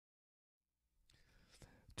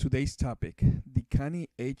Today's topic, the Canny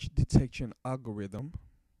Edge Detection algorithm,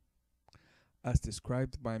 as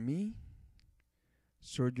described by me,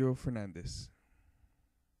 Sergio Fernandez.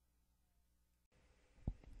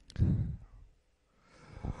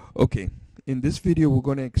 Okay, in this video we're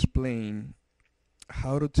going to explain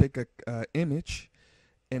how to take a image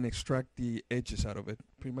and extract the edges out of it.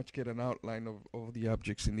 Pretty much get an outline of the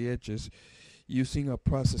objects in the edges using a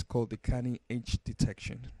process called the Canny Edge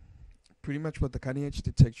Detection. Pretty much what the Canny Edge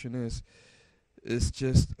Detection is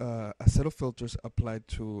just a set of filters applied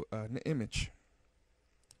to an image.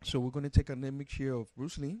 So we're going to take an image here of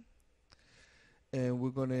Bruce Lee, and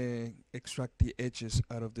we're going to extract the edges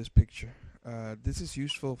out of this picture. This is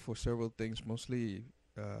useful for several things, mostly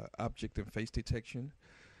object and face detection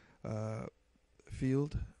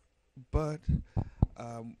field, but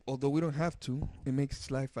although we don't have to, it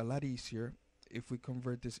makes life a lot easier if we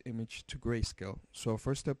convert this image to grayscale. So our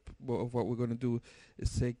first step of what we're going to do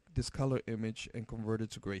is take this color image and convert it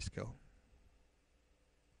to grayscale.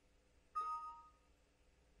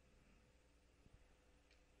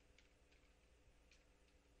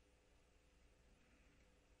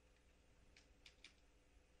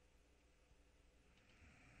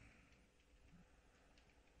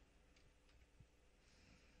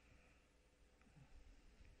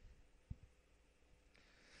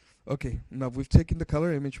 Okay, now we've taken the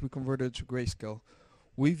color image, we converted it to grayscale.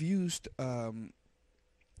 We've used,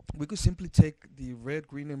 we could simply take the red,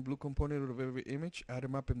 green, and blue component of every image, add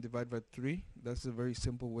them up and divide by 3. That's a very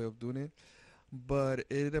simple way of doing it. But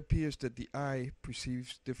it appears that the eye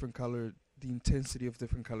perceives different color, the intensity of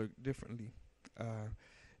different color differently.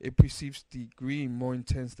 It perceives the green more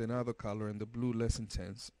intense than other color and the blue less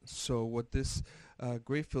intense. So what this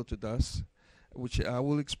gray filter does, which I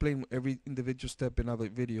will explain every individual step in another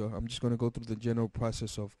video. I'm just going to go through the general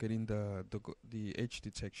process of getting the edge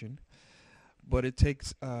detection. But it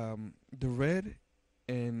takes the red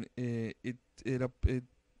and it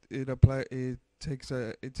takes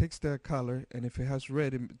the color, and if it has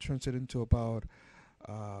red, it turns it into about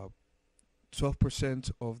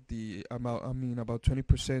 12% of the amount. I mean, about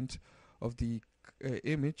 20% of the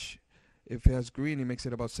image. If it has green, it makes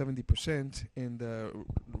it about 70%, and the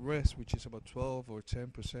rest, which is about 12 or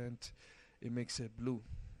 10%, it makes it blue,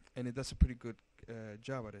 and it does a pretty good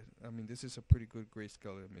job at it. I mean, this is a pretty good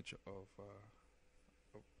grayscale image of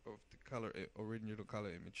the color original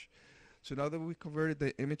color image. So now that we converted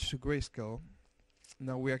the image to grayscale,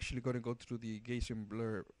 now we're actually going to go through the Gaussian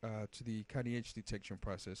blur to the Canny Edge detection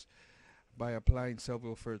process by applying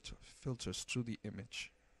several filters to the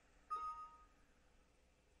image.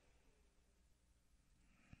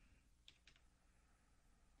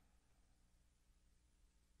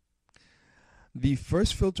 The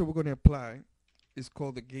first filter we're going to apply is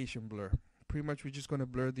called the Gaussian blur. Pretty much we're just going to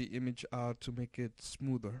blur the image out to make it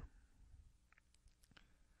smoother.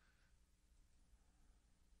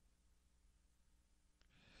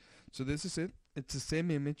 So this is it. It's the same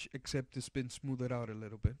image except it's been smoothed out a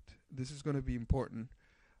little bit. This is going to be important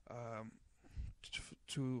in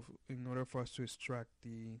order for us to extract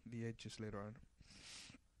the edges later on.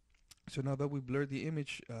 So now that we blurred the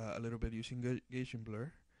image a little bit using Gaussian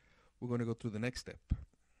blur, we're going to go through the next step.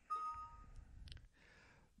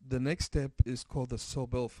 The next step is called the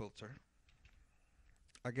Sobel filter.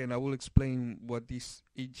 Again, I will explain what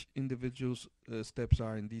each individual's steps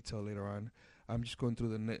are in detail later on. I'm just going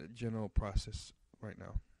through the general process right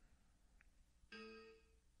now.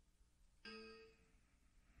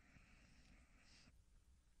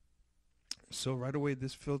 So right away,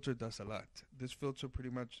 this filter does a lot. This filter pretty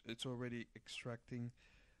much, it's already extracting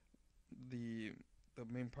the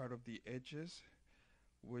main part of the edges,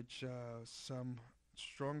 which some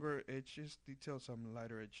stronger edges details, some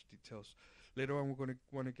lighter edge details. Later on, we're going to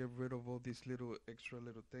want to get rid of all these extra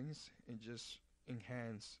little things and just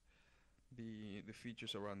enhance the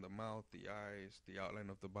features around the mouth, the eyes, the outline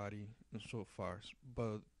of the body, and so far.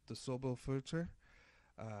 But the Sobel filter,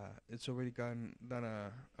 it's already done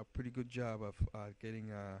a pretty good job of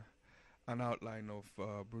getting an outline of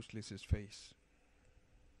Bruce Lee's face.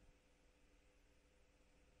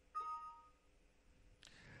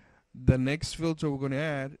 The next filter we're going to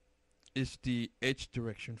add is the edge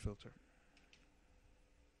direction filter.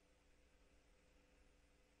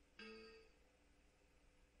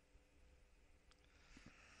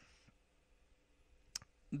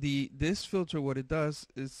 This filter, what it does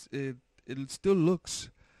is it still looks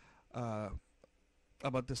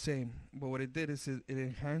about the same, but what it did is it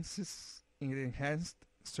enhanced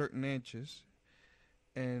certain edges,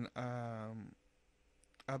 and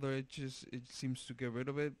other edges it seems to get rid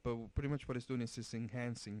of it, but pretty much what it's doing is just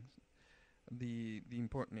enhancing the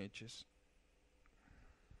important edges.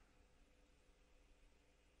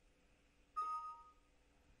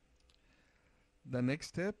 The next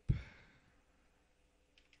step,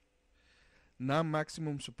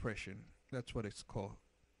 non-maximum suppression. That's what it's called.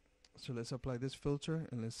 So let's apply this filter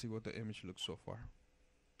and let's see what the image looks so far.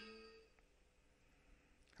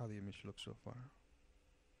 How the image looks so far.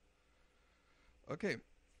 Okay,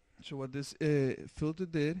 so what this filter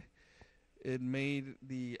did, it made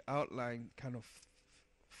the outline kind of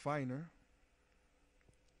finer.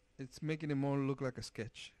 It's making it more look like a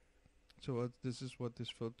sketch. So this is what this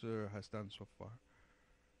filter has done so far.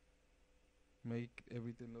 Make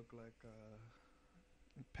everything look like a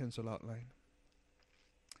pencil outline.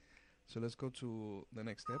 So let's go to the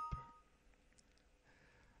next step.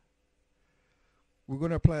 We're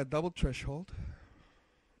going to apply a double threshold,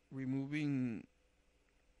 removing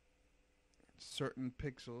certain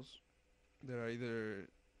pixels that are either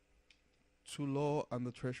too low on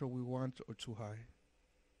the threshold we want or too high.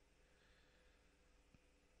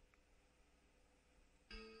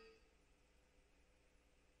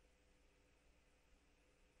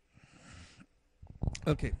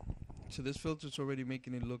 Okay, so this filter's already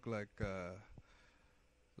making it look like a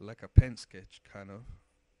pen sketch, kind of.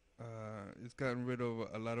 It's gotten rid of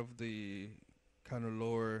a lot of the kind of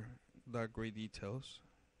lower dark gray details.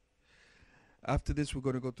 After this, we're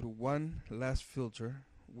going to go through one last filter,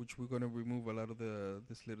 which we're going to remove a lot of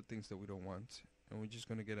these little things that we don't want, and we're just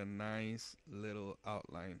going to get a nice little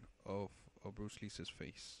outline of Bruce Lee's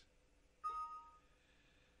face.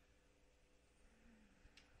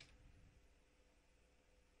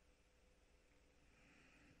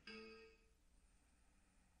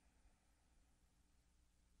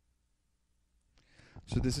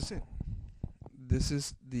 So this is it. This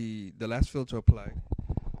is the last filter applied.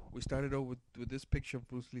 We started out with this picture of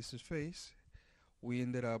Bruce Lee's face. We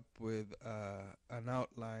ended up with an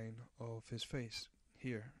outline of his face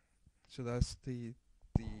here. So that's the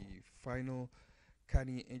final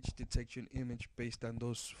Canny Edge Detection image based on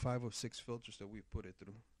those 5 or 6 filters that we put it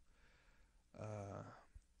through.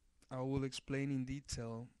 I will explain in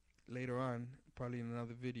detail later on, probably in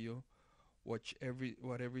another video, what every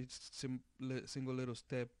single little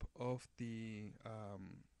step of the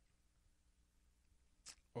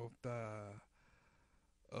of the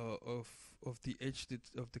of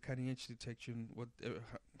the Canny Edge detection,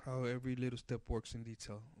 how every little step works in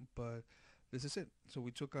detail. But this is it. So we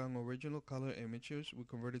took an original color images, we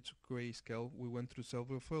converted to grayscale, we went through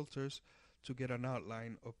several filters to get an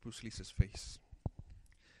outline of Bruce Lee's face.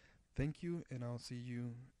 Thank you, and I'll see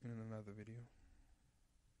you in another video.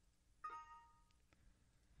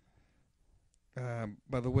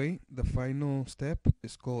 By the way, the final step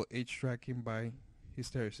is called age tracking by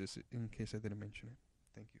hysteresis, in case I didn't mention it.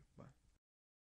 Thank you.